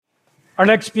Our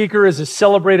next speaker is a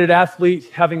celebrated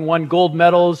athlete, having won gold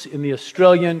medals in the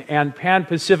Australian and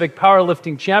Pan-Pacific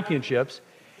Powerlifting Championships.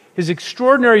 His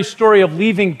extraordinary story of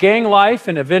leaving gang life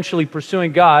and eventually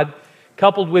pursuing God,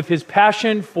 coupled with his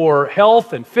passion for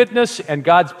health and fitness and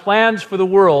God's plans for the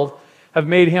world, have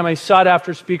made him a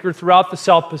sought-after speaker throughout the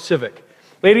South Pacific.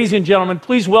 Ladies and gentlemen,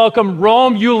 please welcome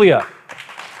Rome Ulloa.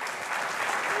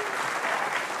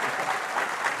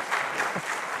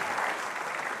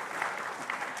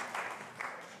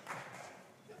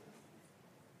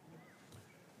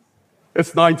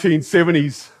 It's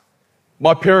 1970s.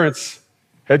 My parents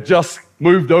had just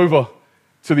moved over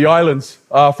to the islands,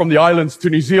 from the islands to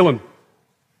New Zealand.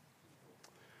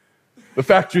 The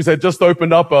factories had just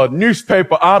opened up. A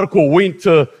newspaper article went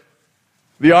to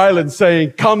the island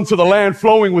saying, "Come to the land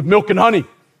flowing with milk and honey."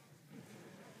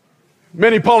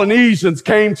 Many Polynesians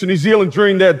came to New Zealand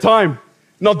during that time,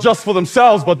 not just for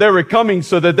themselves, but they were coming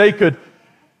so that they could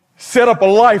set up a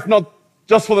life, not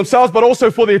just for themselves, but also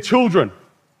for their children.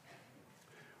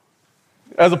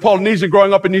 As a Polynesian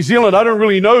growing up in New Zealand, I don't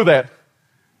really know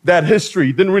that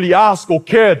history, didn't really ask or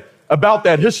cared about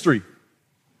that history.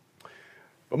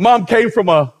 But Mom came from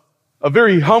a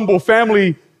very humble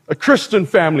family, a Christian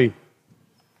family.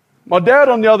 My dad,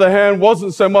 on the other hand,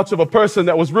 wasn't so much of a person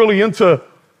that was really into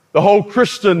the whole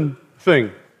Christian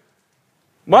thing.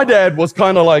 My dad was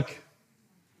kind of like,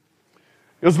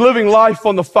 he was living life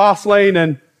on the fast lane,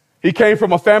 and he came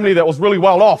from a family that was really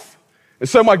well off. And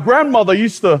so my grandmother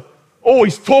used to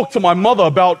always talk to my mother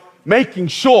about making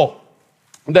sure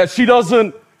that she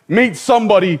doesn't meet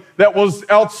somebody that was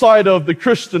outside of the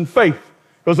Christian faith,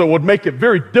 because it would make it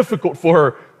very difficult for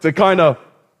her to kind of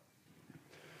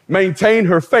maintain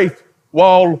her faith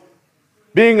while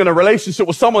being in a relationship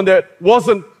with someone that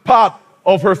wasn't part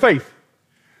of her faith.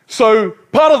 So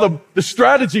part of the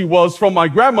strategy was from my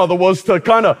grandmother was to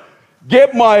kind of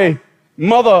get my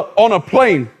mother on a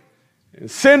plane and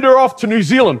send her off to New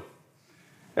Zealand.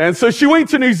 And so she went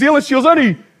to New Zealand. She was only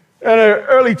in her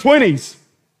early 20s.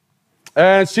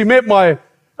 And she met my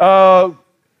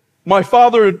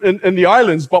father in the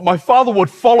islands, but my father would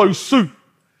follow suit.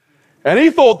 And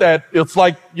he thought that it's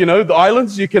like, the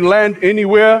islands, you can land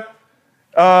anywhere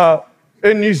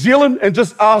in New Zealand and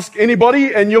just ask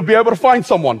anybody and you'll be able to find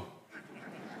someone.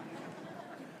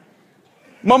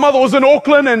 My mother was in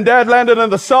Auckland and Dad landed in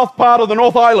the south part of the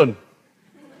North Island.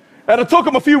 And it took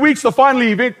him a few weeks to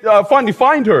finally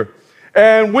find her.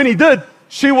 And when he did,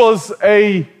 she was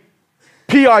a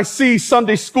PIC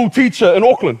Sunday school teacher in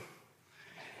Auckland.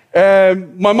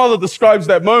 And my mother describes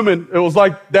that moment. It was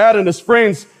like Dad and his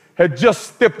friends had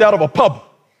just stepped out of a pub.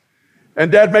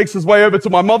 And Dad makes his way over to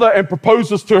my mother and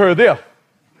proposes to her there.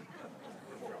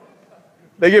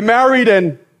 They get married,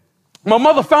 and my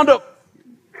mother found out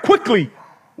quickly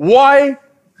why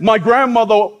my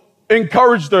grandmother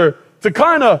encouraged her to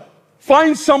kind of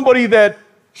find somebody that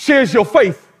shares your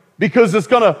faith, because you're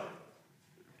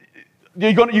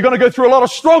gonna go through a lot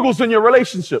of struggles in your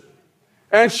relationship.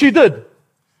 And she did.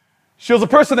 She was a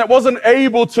person that wasn't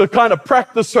able to kind of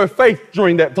practice her faith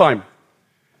during that time,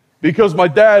 because my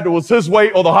dad was his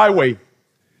way or the highway.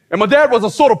 And my dad was the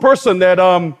sort of person that,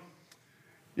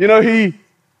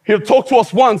 he'll talk to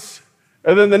us once,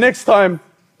 and then the next time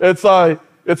it's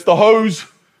the hose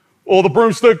or the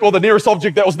broomstick or the nearest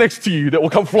object that was next to you that will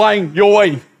come flying your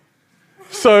way.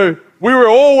 So we were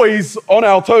always on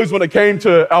our toes when it came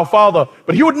to our father,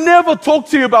 but he would never talk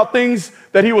to you about things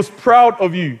that he was proud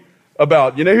of you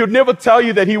about. He would never tell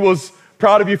you that he was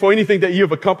proud of you for anything that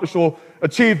you've accomplished or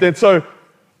achieved. And so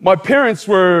my parents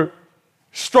were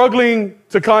struggling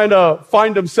to kind of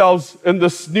find themselves in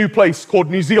this new place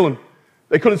called New Zealand.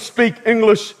 They couldn't speak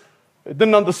English. They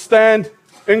didn't understand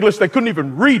English. They couldn't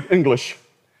even read English.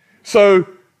 So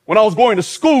when I was going to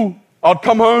school, I'd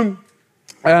come home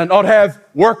and I'd have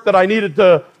work that I needed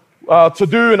to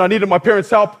do, and I needed my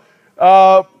parents' help.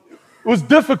 It was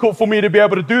difficult for me to be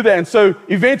able to do that. And so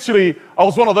eventually I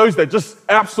was one of those that just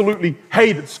absolutely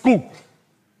hated school.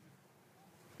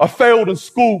 I failed in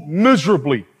school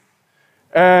miserably.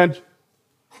 And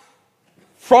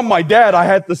from my dad, I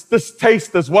had this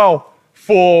distaste as well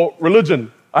for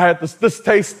religion. I had this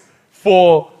distaste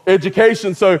for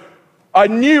education. So I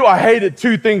knew I hated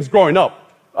two things growing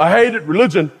up. I hated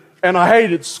religion and I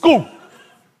hated school.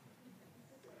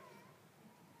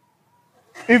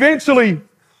 Eventually,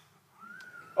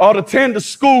 I'd attend a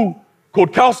school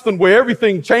called Kelston where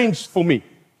everything changed for me.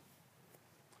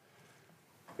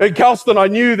 In Kelston, I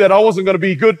knew that I wasn't going to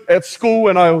be good at school,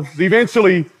 and I was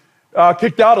eventually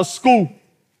kicked out of school.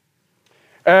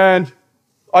 And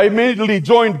I immediately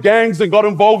joined gangs and got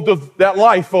involved with that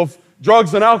life of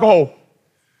drugs and alcohol.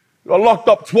 Got locked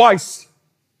up twice.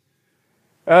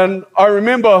 And I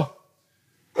remember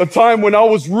a time when I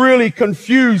was really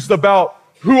confused about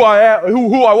who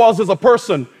I was as a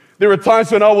person. There were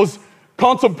times when I was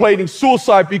contemplating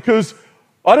suicide because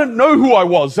I didn't know who I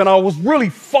was, and I was really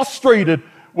frustrated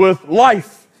with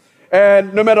life.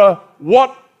 And no matter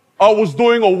what I was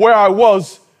doing or where I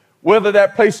was, whether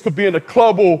that place could be in a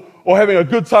club or having a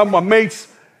good time with my mates,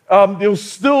 there was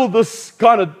still this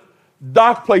kind of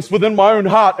dark place within my own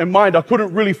heart and mind. I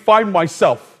couldn't really find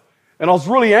myself, and I was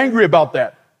really angry about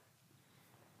that.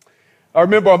 I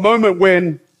remember a moment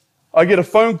when I get a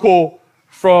phone call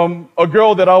from a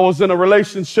girl that I was in a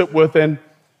relationship with, and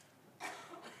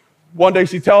one day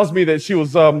she tells me that she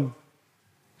was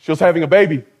having a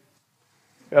baby.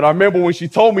 And I remember when she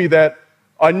told me that,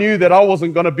 I knew that I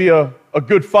wasn't going to be a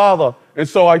good father. And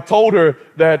so I told her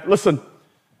that, listen,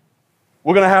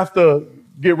 we're going to have to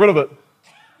get rid of it.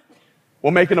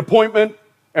 We'll make an appointment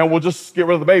and we'll just get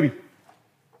rid of the baby.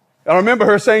 And I remember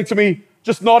her saying to me,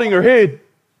 just nodding her head.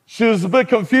 She was a bit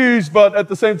confused, but at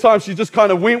the same time, she just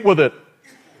kind of went with it.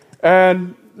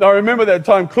 And I remember that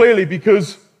time clearly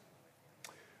because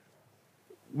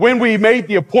when we made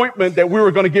the appointment that we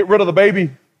were going to get rid of the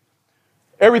baby,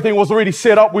 everything was already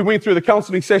set up. We went through the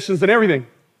counseling sessions and everything.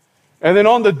 And then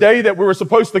on the day that we were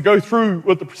supposed to go through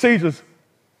with the procedures,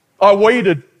 I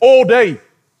waited all day.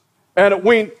 And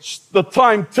the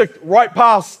time ticked right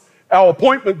past our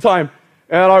appointment time.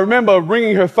 And I remember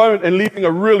ringing her phone and leaving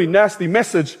a really nasty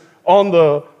message on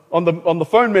the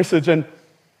phone message. And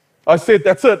I said,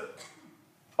 that's it.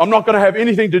 I'm not going to have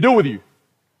anything to do with you.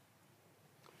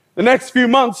 The next few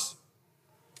months,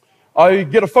 I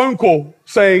get a phone call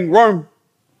saying, Rome,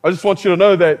 I just want you to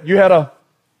know that you had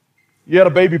a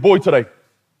baby boy today.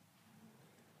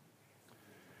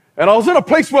 And I was in a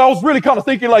place where I was really kind of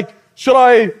thinking, like, should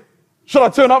I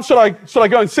turn up? Should I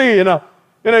go and see? And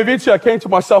eventually I came to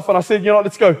myself and I said,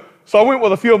 let's go. So I went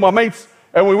with a few of my mates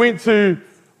and we went to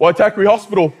Waitakere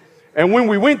Hospital. And when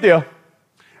we went there,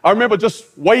 I remember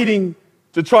just waiting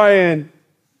to try and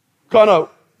kind of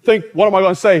think, what am I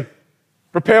going to say?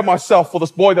 Prepare myself for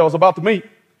this boy that I was about to meet.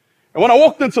 And when I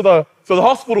walked into the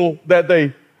hospital that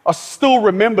day, I still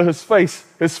remember his face,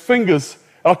 his fingers,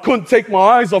 and I couldn't take my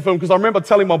eyes off him because I remember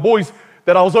telling my boys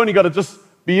that I was only going to just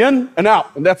be in and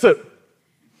out, and that's it.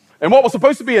 And what was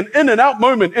supposed to be an in and out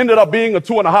moment ended up being a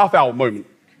 2.5 hour moment.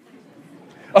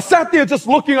 I sat there just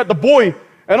looking at the boy,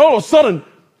 and all of a sudden,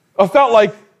 I felt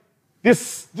like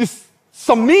this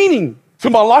some meaning to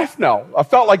my life now. I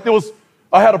felt like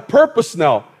I had a purpose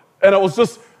now, and it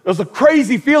was a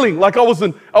crazy feeling, like I was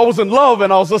in love,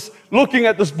 and I was just looking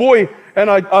at this boy, and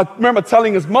I remember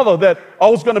telling his mother that I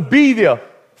was going to be there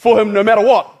for him no matter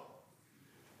what.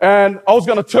 And I was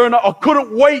going to turn up. I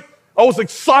couldn't wait. I was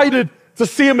excited to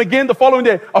see him again the following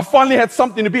day. I finally had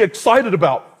something to be excited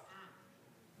about.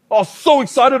 I was so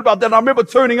excited about that. And I remember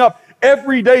turning up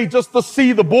every day just to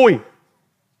see the boy.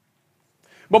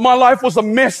 But my life was a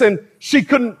mess, and she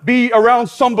couldn't be around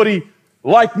somebody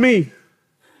like me.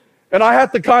 And I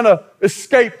had to kind of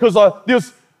escape because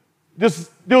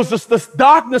there was just this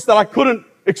darkness that I couldn't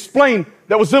explain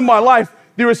that was in my life.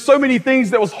 There were so many things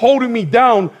that was holding me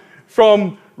down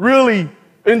from really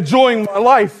enjoying my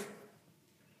life.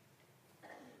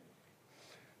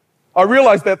 I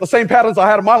realized that the same patterns I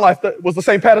had in my life that was the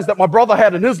same patterns that my brother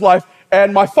had in his life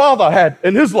and my father had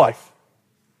in his life.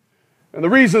 And the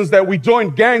reasons that we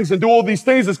join gangs and do all these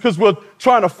things is because we're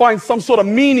trying to find some sort of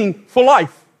meaning for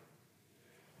life.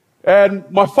 And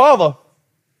my father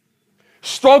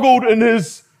struggled in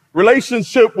his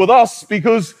relationship with us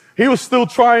because he was still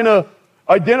trying to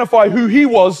identify who he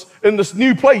was in this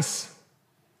new place.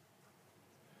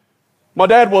 My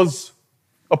dad was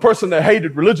a person that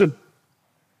hated religion.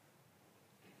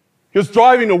 He was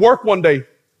driving to work one day.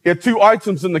 He had 2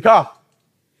 items in the car.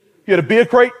 He had a beer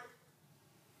crate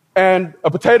and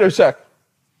a potato sack,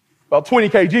 about 20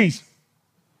 kgs.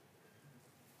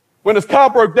 When his car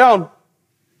broke down,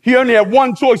 he only had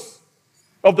one choice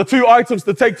of the 2 items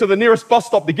to take to the nearest bus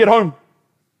stop to get home.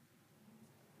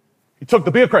 He took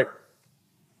the beer crate,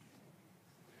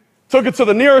 took it to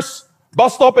the nearest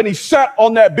bus stop, and he sat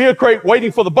on that beer crate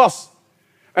waiting for the bus.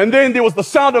 And then there was the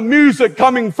sound of music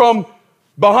coming from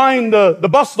behind the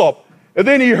bus stop. And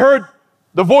then he heard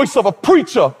the voice of a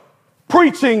preacher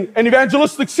preaching an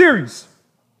evangelistic series.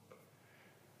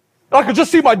 I could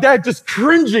just see my dad just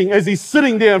cringing as he's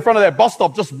sitting there in front of that bus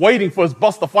stop, just waiting for his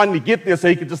bus to finally get there so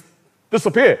he could just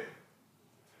disappear.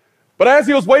 But as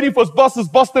he was waiting for his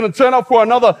bus didn't turn up for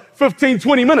another 15,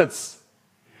 20 minutes.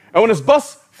 And when his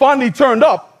bus finally turned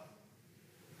up,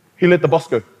 he let the bus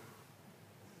go.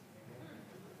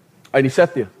 And he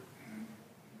sat there.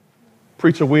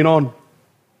 Preacher went on,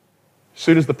 As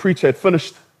soon as the preacher had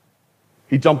finished,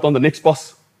 he jumped on the next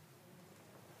bus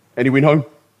and he went home.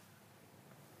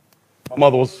 My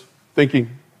mother was thinking,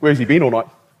 where's he been all night?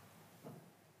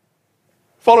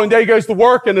 Following day, he goes to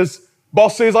work and his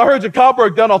boss says, I heard your car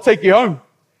broke down, I'll take you home.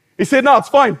 He said, no, it's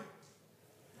fine.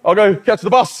 I'll go catch the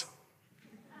bus.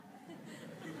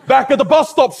 Back at the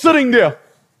bus stop, sitting there,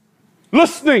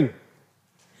 listening.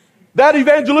 That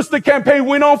evangelistic campaign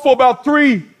went on for about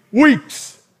 3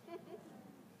 weeks.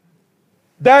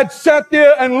 Dad sat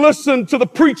there and listened to the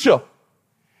preacher.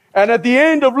 And at the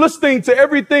end of listening to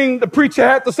everything the preacher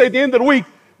had to say at the end of the week,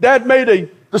 Dad made a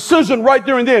decision right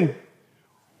there and then.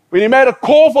 When he made a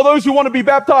call for those who want to be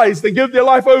baptized and give their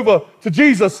life over to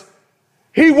Jesus,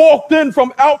 he walked in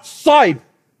from outside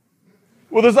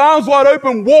with his arms wide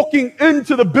open, walking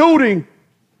into the building,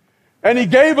 and he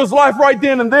gave his life right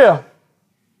then and there.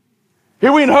 He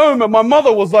went home, and my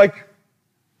mother was like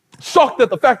shocked at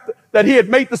the fact that he had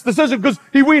made this decision, because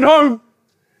he went home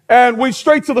and went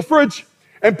straight to the fridge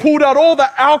and pulled out all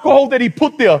the alcohol that he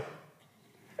put there,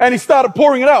 and he started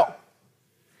pouring it out.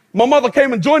 My mother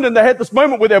came and joined him. They had this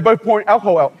moment where they were both pouring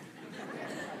alcohol out.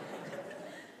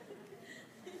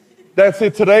 Dad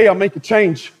said, today I'll make a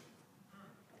change.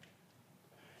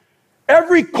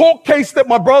 Every court case that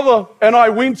my brother and I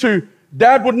went to,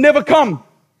 Dad would never come.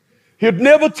 He'd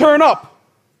never turn up.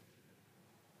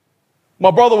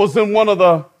 My brother was in one of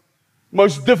the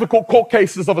most difficult court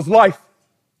cases of his life.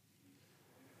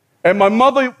 And my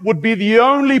mother would be the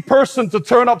only person to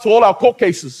turn up to all our court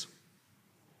cases.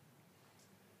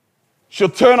 She'll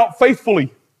turn up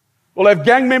faithfully. We'll have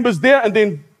gang members there, and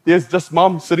then there's just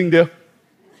Mom sitting there.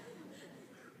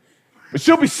 But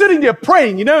she'll be sitting there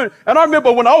praying, you know. And I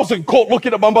remember when I was in court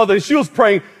looking at my mother and she was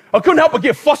praying, I couldn't help but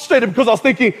get frustrated, because I was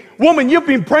thinking, woman, you've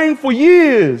been praying for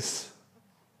years.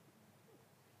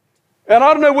 And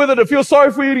I don't know whether to feel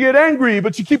sorry for you to get angry,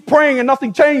 but you keep praying and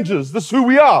nothing changes. This is who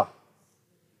we are.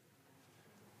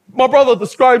 My brother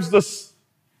describes this.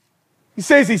 He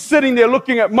says he's sitting there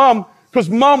looking at Mom, because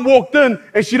Mom walked in,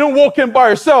 and she didn't walk in by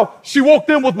herself. She walked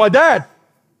in with my dad.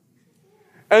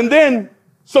 And then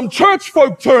some church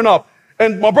folk turn up.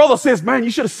 And my brother says, man,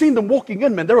 you should have seen them walking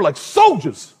in, man. They were like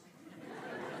soldiers.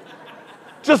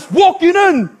 Just walking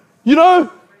in, you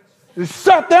know. They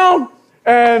sat down,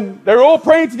 and they were all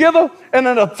praying together. And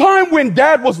at a time when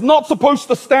Dad was not supposed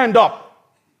to stand up,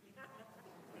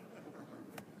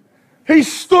 he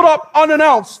stood up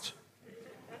unannounced.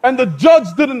 And the judge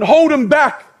didn't hold him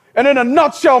back. And in a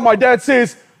nutshell, my dad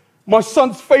says, my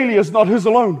son's failure is not his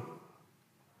alone.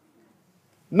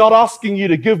 Not asking you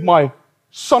to give my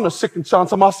son a second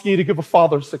chance. I'm asking you to give a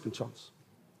father a second chance.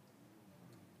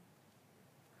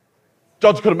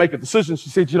 Judge couldn't make a decision. She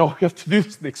said, you know, we have to do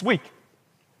this next week.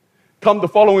 Come the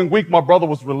following week, my brother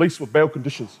was released with bail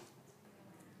conditions.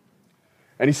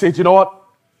 And he said, you know what?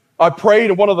 I prayed,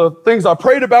 and one of the things I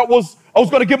prayed about was I was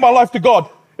going to give my life to God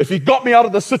if he got me out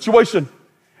of this situation.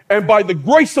 And by the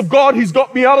grace of God, he's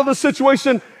got me out of this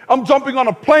situation. I'm jumping on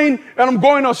a plane and I'm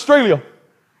going to Australia.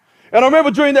 And I remember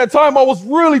during that time, I was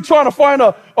really trying to find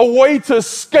a way to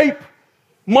escape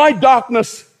my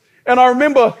darkness. And I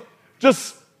remember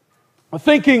just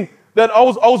thinking that I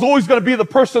was always going to be the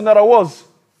person that I was.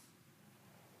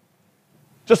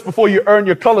 Just before you earn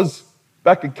your colors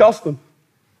back in Kelston,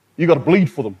 you got to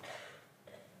bleed for them.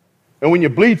 And when you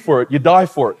bleed for it, you die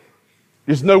for it.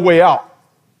 There's no way out.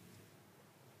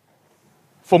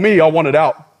 For me, I wanted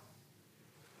out.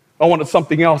 I wanted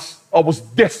something else. I was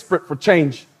desperate for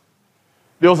change.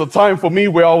 There was a time for me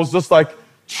where I was just like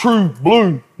true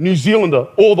blue New Zealander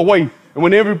all the way. And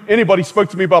whenever anybody spoke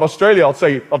to me about Australia, I'd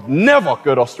say, I'd never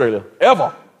go to Australia,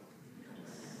 ever.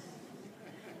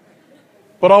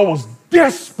 But I was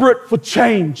desperate for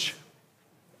change.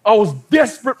 I was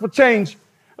desperate for change.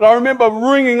 And I remember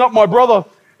ringing up my brother,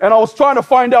 and I was trying to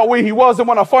find out where he was. And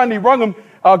when I finally rung him,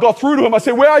 I got through to him. I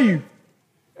said, where are you?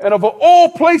 And of all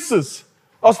places,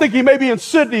 I was thinking maybe in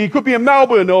Sydney, he could be in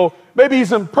Melbourne, or maybe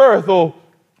he's in Perth or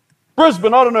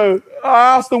Brisbane, I don't know.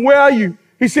 I asked him, where are you?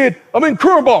 He said, I'm in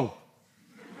Currumbong.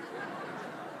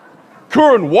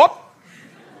 Curran what?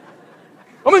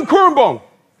 I'm in Currumbong.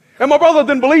 And my brother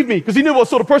didn't believe me, because he knew what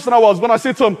sort of person I was. When I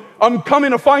said to him, I'm coming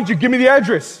to find you, give me the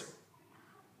address.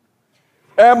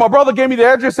 And my brother gave me the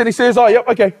address, and he says, oh, yep,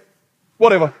 okay,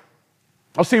 whatever.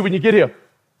 I'll see you when you get here.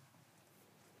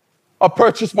 I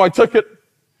purchased my ticket,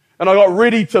 and I got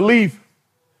ready to leave.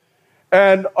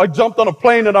 And I jumped on a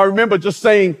plane, and I remember just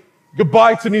saying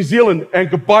goodbye to New Zealand and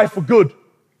goodbye for good.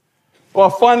 Well,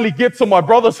 I finally get to my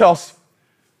brother's house.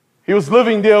 He was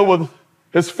living there with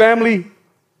his family,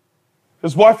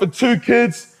 his wife and 2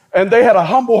 kids, and they had a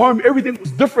humble home. Everything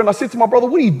was different. I said to my brother,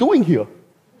 what are you doing here?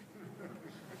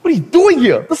 what are you doing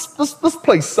here? This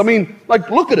place, I mean, like,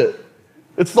 look at it.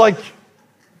 It's like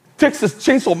Texas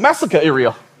Chainsaw Massacre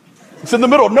area. It's in the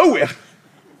middle of nowhere.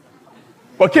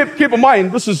 But keep in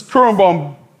mind, this is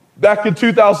Kurrambong back in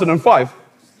 2005.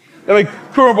 I mean,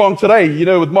 Kurrambong today, you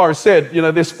know, with Morris said, you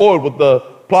know, they're spoiled with the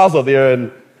plaza there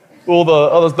and all the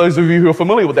others, those of you who are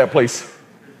familiar with that place.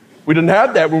 We didn't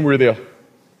have that when we were there.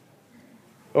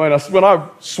 I mean, when I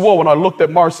swore, when I looked at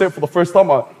Morissette for the first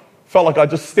time, I felt like I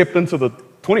just stepped into the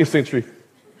 20th century.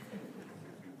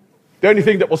 The only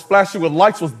thing that was flashing with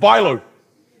lights was Bilo.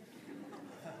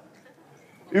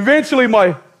 Eventually,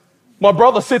 my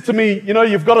brother said to me, you know,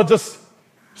 you've got to just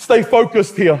stay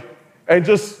focused here and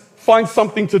just find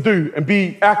something to do and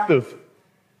be active.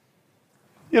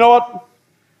 You know what?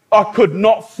 I could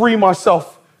not free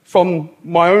myself from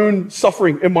my own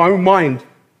suffering in my own mind.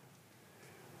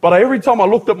 But every time I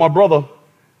looked at my brother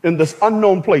in this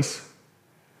unknown place,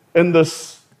 in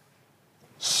this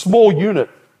small unit,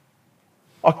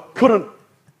 I couldn't,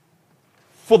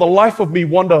 for the life of me,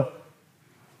 wonder,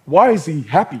 why is he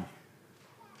happy?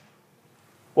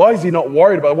 Why is he not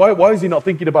worried about it? Why is he not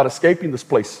thinking about escaping this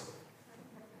place?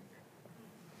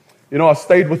 You know, I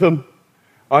stayed with him.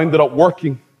 I ended up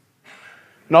working.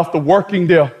 And after working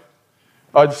there,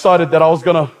 I decided that I was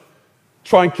going to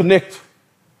try and connect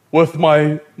with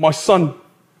my son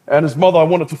and his mother. I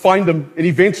wanted to find them, and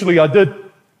eventually I did.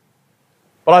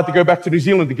 But I had to go back to New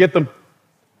Zealand to get them.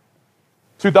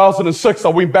 2006, I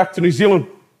went back to New Zealand,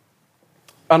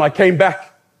 and I came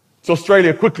back to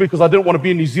Australia quickly because I didn't want to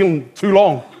be in New Zealand too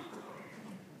long.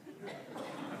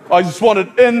 I just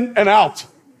wanted in and out.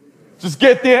 Just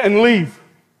get there and leave.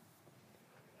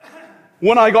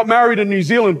 When I got married in New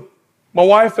Zealand, my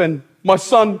wife and my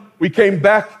son, we came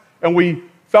back and we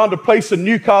found a place in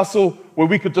Newcastle where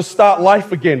we could just start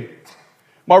life again.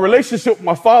 My relationship with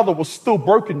my father was still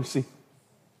broken, you see.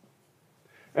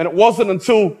 And it wasn't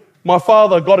until my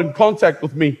father got in contact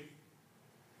with me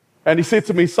and he said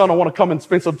to me, son, I want to come and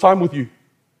spend some time with you.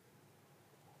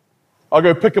 I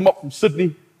go pick him up from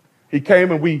Sydney. He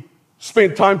came and we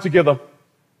spent time together,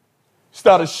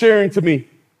 started sharing to me.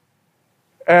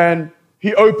 And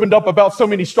he opened up about so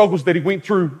many struggles that he went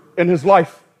through in his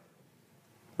life.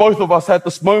 Both of us had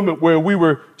this moment where we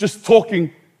were just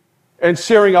talking and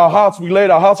sharing our hearts. We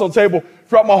laid our hearts on the table.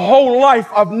 Throughout my whole life,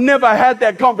 I've never had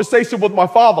that conversation with my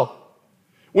father.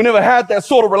 We never had that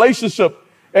sort of relationship.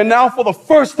 And now for the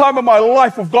first time in my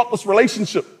life, we've got this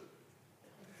relationship.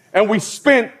 And we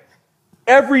spent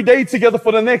every day together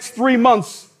for the next 3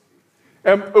 months.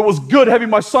 And it was good having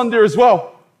my son there as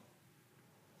well.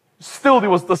 Still, there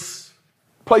was this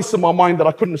place in my mind that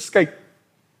I couldn't escape.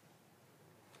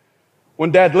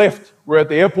 When Dad left, we're at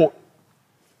the airport.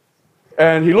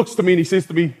 And he looks to me and he says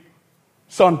to me,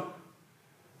 son,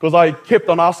 because I kept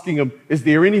on asking him, is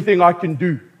there anything I can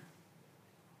do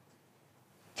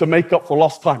to make up for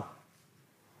lost time?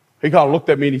 He kind of looked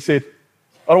at me and he said,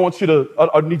 I don't want you to,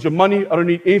 I need your money, I don't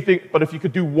need anything, but if you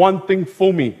could do one thing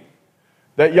for me,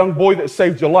 that young boy that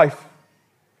saved your life,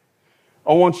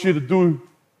 I want you to do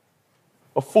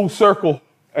a full circle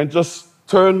and just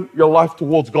turn your life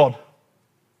towards God.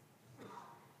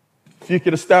 If you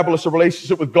can establish a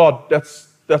relationship with God,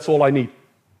 that's all I need.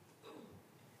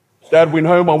 Dad went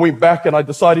home, I went back, and I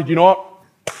decided, you know what?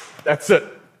 That's it.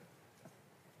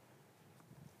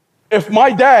 If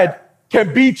my dad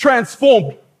can be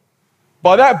transformed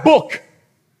by that book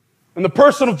and the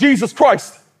person of Jesus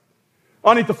Christ,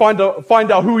 I need to find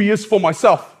out who he is for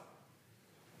myself.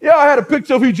 Yeah, I had a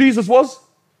picture of who Jesus was,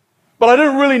 but I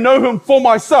didn't really know him for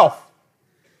myself.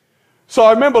 So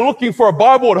I remember looking for a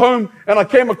Bible at home, and I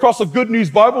came across a Good News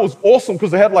Bible. It was awesome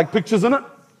because it had like pictures in it.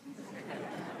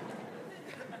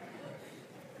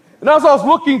 And as I was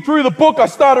looking through the book, I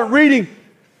started reading,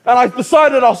 and I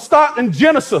decided I'll start in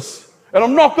Genesis. And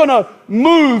I'm not going to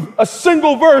move a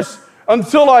single verse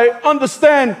until I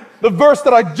understand the verse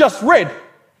that I just read.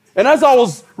 And as I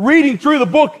was reading through the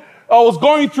book, I was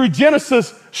going through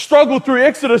Genesis, struggled through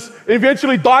Exodus, and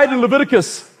eventually died in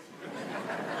Leviticus.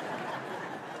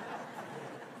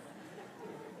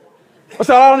 I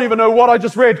said, I don't even know what I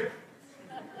just read.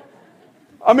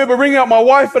 I remember ringing out my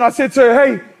wife and I said to her,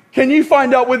 hey, can you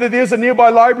find out whether there's a nearby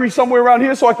library somewhere around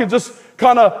here so I can just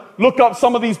kind of look up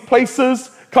some of these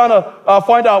places, kind of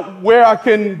find out where I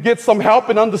can get some help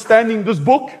in understanding this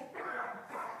book?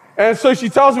 And so she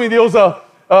tells me there was a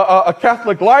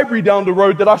Catholic library down the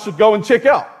road that I should go and check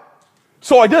out.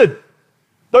 So I did.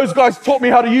 Those guys taught me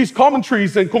how to use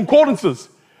commentaries and concordances.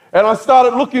 And I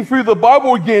started looking through the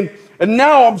Bible again, and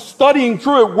now I'm studying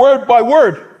through it word by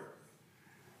word.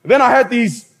 Then I had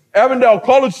these Avondale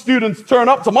College students turn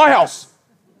up to my house.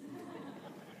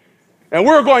 And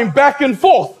we were going back and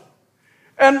forth.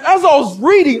 And as I was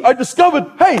reading, I discovered,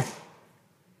 hey,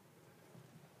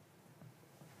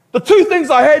 the two things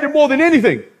I hated more than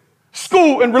anything,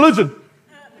 school and religion.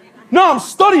 Now I'm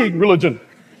studying religion.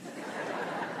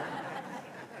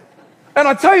 And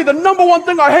I tell you, the number one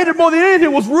thing I hated more than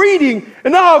anything was reading.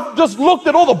 And now I've just looked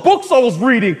at all the books I was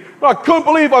reading. I couldn't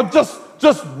believe I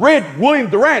just read William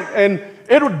Durant and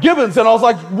Edward Gibbons. And I was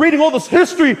like reading all this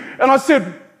history. And I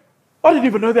said, I didn't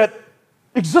even know that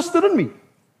existed in me.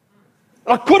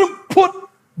 And I couldn't put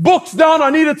books down.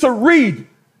 I needed to read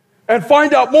and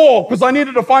find out more because I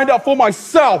needed to find out for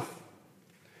myself.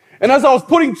 And as I was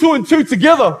putting two and two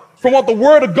together from what the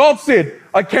Word of God said,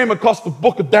 I came across the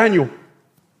book of Daniel.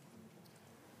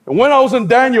 And when I was in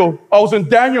Daniel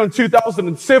in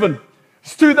 2007.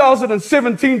 It's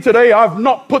 2017 today. I've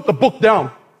not put the book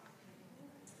down.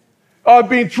 I've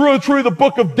been through the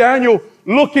book of Daniel,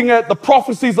 looking at the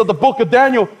prophecies of the book of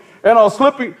Daniel, and I was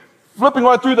flipping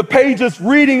right through the pages,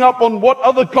 reading up on what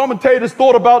other commentators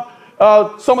thought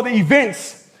about some of the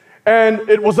events. And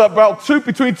it was about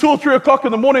between 2 or 3 o'clock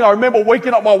in the morning. I remember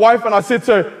waking up my wife and I said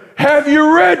to her, have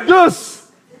you read this?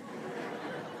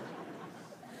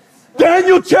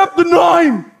 Daniel chapter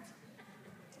 9.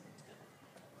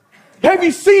 Have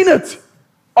you seen it?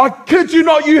 I kid you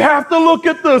not, you have to look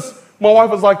at this. My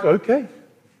wife was like, okay.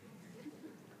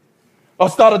 I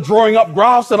started drawing up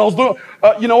graphs and I was doing,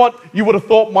 you know what? You would have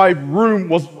thought my room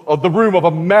was the room of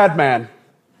a madman.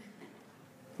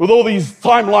 With all these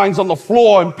timelines on the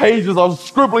floor and pages, I was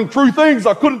scribbling through things.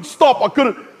 I couldn't stop. I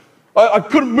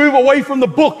couldn't move away from the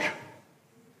book.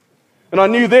 And I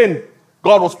knew then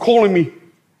God was calling me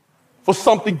for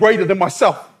something greater than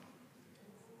myself.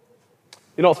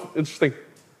 You know, it's interesting.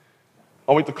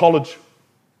 I went to college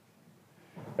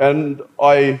and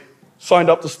I signed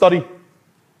up to study. And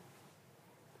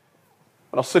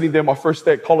I was sitting there my first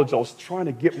day at college. I was trying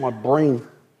to get my brain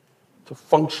to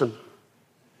function.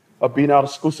 I've been out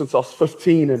of school since I was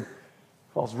 15 and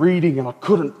I was reading and I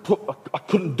couldn't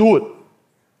do it.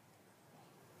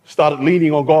 Started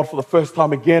leaning on God for the first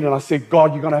time again and I said,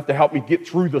 God, you're going to have to help me get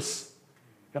through this.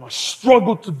 And I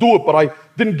struggled to do it, but I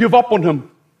didn't give up on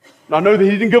him. And I know that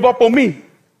he didn't give up on me.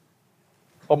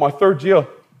 On my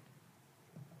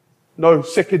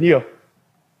second year,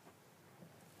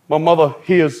 my mother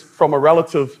hears from a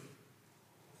relative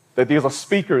that there's a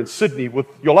speaker in Sydney with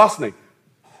your last name.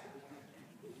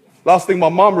 Last thing my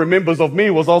mom remembers of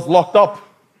me was I was locked up.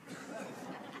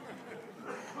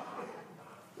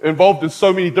 Involved in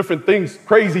so many different things,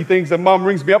 crazy things, and mom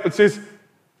rings me up and says,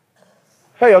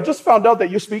 hey, I just found out that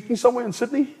you're speaking somewhere in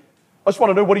Sydney. I just want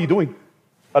to know, what are you doing?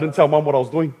 I didn't tell mom what I was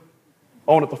doing.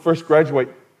 I wanted to first graduate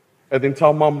and then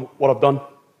tell mom what I've done.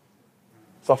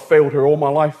 So I failed her all my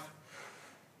life.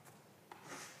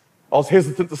 I was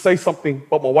hesitant to say something,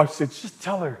 but my wife said, just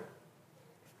tell her.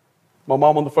 My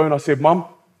mom on the phone, I said, Mom,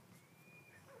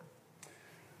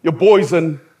 your boy's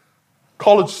in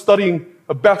college studying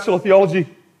a Bachelor of Theology.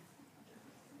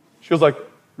 She was like,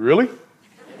 really?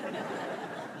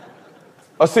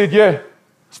 I said, yeah,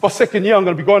 it's my second year. I'm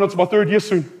going to be going on to my third year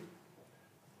soon.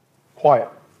 Quiet.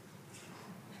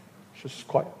 She was just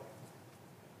quiet.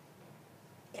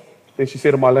 Then she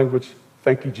said in my language,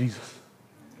 thank you, Jesus.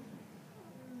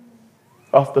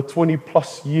 After 20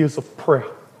 plus years of prayer.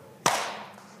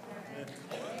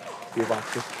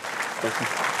 Thank you.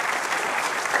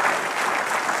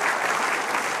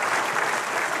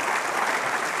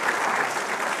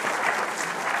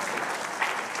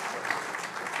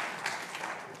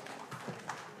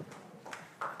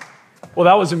 Well,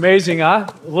 that was amazing, huh?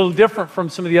 A little different from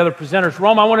some of the other presenters.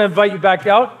 Rome, I want to invite you back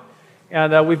out,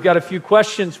 and we've got a few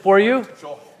questions for you.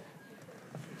 Sure.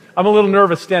 I'm a little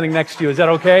nervous standing next to you. Is that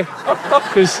okay?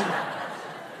 Because,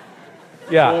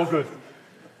 yeah. All good.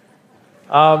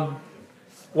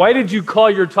 Why did you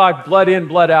call your talk Blood In,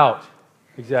 Blood Out?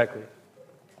 Exactly.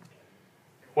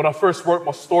 When I first wrote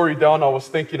my story down, I was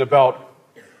thinking about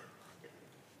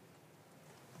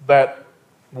that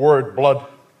word, blood.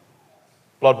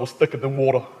 Blood was thicker than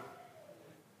water.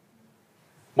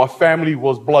 My family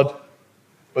was blood,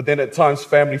 but then at times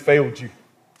family failed you.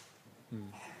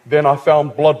 Then I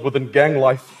found blood within gang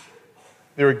life.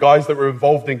 There were guys that were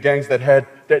involved in gangs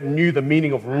that knew the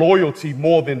meaning of loyalty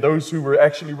more than those who were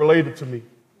actually related to me.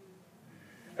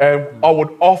 And I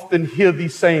would often hear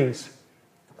these sayings,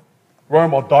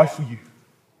 Rome, I'll die for you.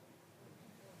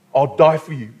 I'll die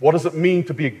for you. What does it mean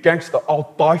to be a gangster?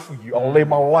 I'll die for you. I'll lay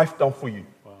my life down for you.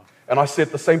 Wow. And I said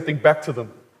the same thing back to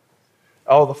them.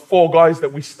 Out of the 4 guys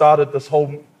that we started this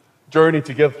whole journey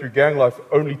together through gang life,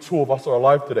 only 2 of us are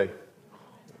alive today.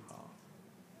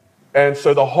 And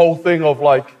so the whole thing of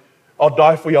like, I'll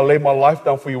die for you, I'll lay my life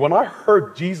down for you. When I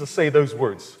heard Jesus say those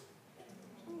words,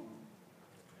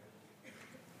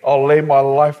 I'll lay my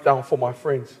life down for my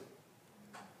friends,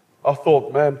 I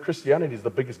thought, man, Christianity is the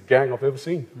biggest gang I've ever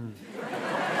seen.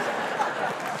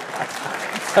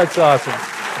 That's awesome.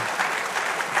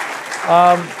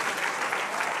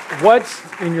 What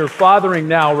in your fathering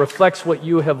now reflects what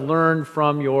you have learned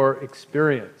from your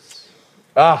experience?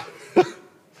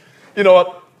 You know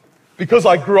what? Because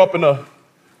I grew up in a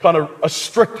kind of a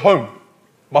strict home,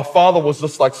 my father was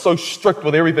just like so strict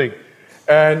with everything.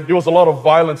 And there was a lot of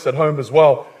violence at home as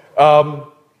well.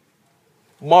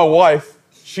 My wife,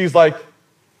 she's like,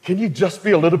 can you just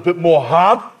be a little bit more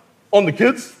hard on the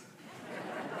kids?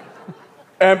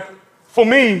 And for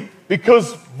me,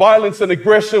 because violence and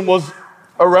aggression was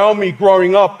around me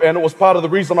growing up, and it was part of the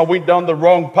reason I went down the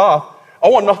wrong path, I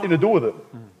want nothing to do with it.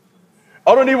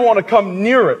 I don't even want to come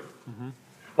near it.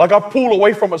 Like I pull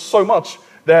away from it so much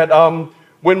that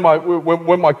when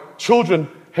my children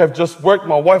have just worked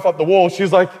my wife up the wall,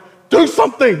 she's like, do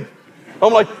something.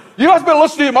 I'm like, you guys better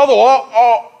listen to your mother,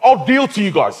 or I'll deal to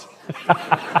you guys.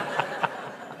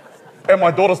 And my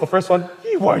daughter's the first one,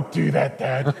 you won't do that,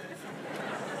 Dad.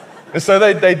 And so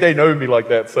they know me like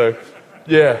that, so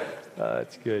yeah.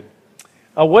 That's good.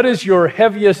 What is your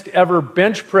heaviest ever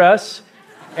bench press,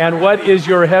 and what is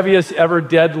your heaviest ever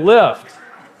deadlift?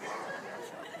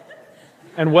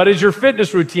 And what is your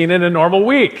fitness routine in a normal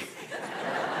week?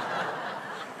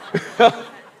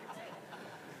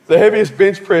 The heaviest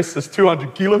bench press is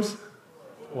 200 kilos.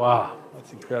 Wow,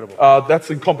 that's incredible. That's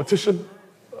in competition.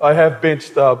 I have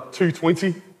benched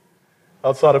 220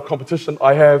 outside of competition.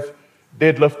 I have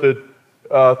deadlifted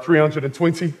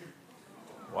 320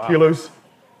 kilos.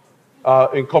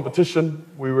 In competition,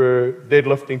 we were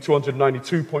deadlifting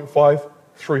 292.5,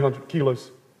 300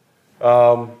 kilos.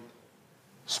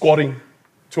 Squatting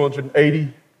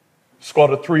 280,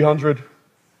 squatted 300.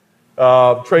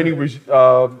 Training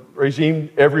regime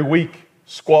every week,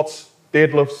 squats,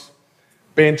 deadlifts,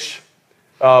 bench.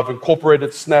 I've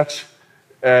incorporated snatch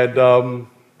and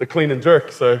the clean and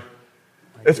jerk. So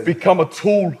it's become a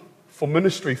tool for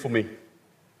ministry for me.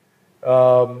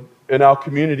 In our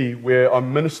community where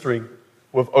I'm ministering,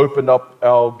 we've opened up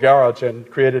our garage and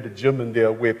created a gym in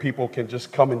there where people can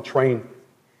just come and train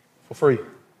for free.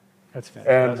 That's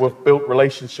fantastic. And we've built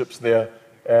relationships there,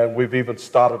 and we've even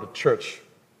started a church.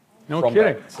 No from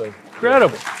kidding. That, so,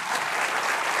 incredible.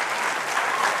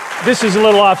 This is a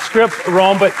little off script,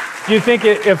 Rome, but do you think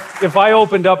if I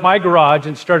opened up my garage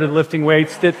and started lifting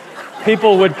weights that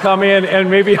people would come in and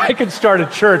maybe I could start a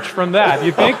church from that?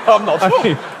 You think? I'm not sure. I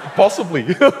mean, possibly.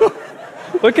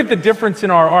 Look at the difference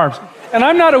in our arms. And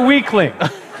I'm not a weakling.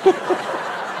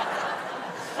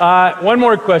 One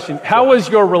more question. How was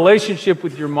your relationship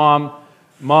with your mom,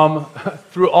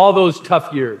 through all those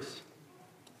tough years?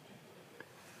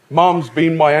 Mom's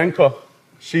been my anchor.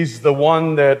 She's the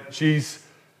one that she's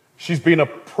been a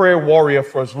prayer warrior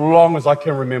for as long as I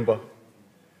can remember.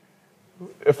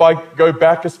 If I go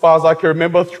back as far as I can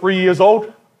remember, 3 years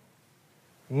old,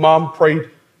 Mom prayed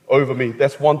over me.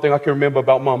 That's one thing I can remember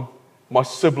about Mom. My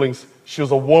siblings, she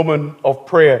was a woman of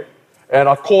prayer. And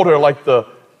I called her like the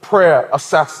prayer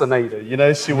assassinator. You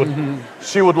know,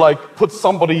 she would like put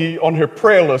somebody on her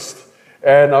prayer list.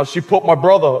 And she put my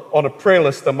brother on a prayer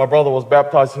list, and my brother was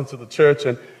baptized into the church.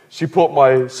 And she put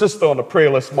my sister on a prayer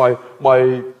list, my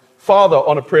father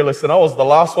on a prayer list, and I was the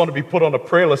last one to be put on a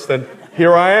prayer list, and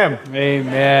here I am.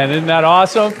 Amen. Isn't that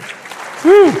awesome?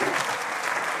 Whew.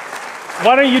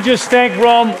 Why don't you just thank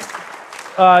Rome?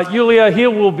 Yulia, he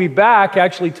will be back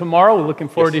actually tomorrow. We're looking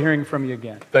forward to hearing from you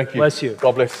again. Thank you. Bless you.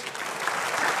 God bless.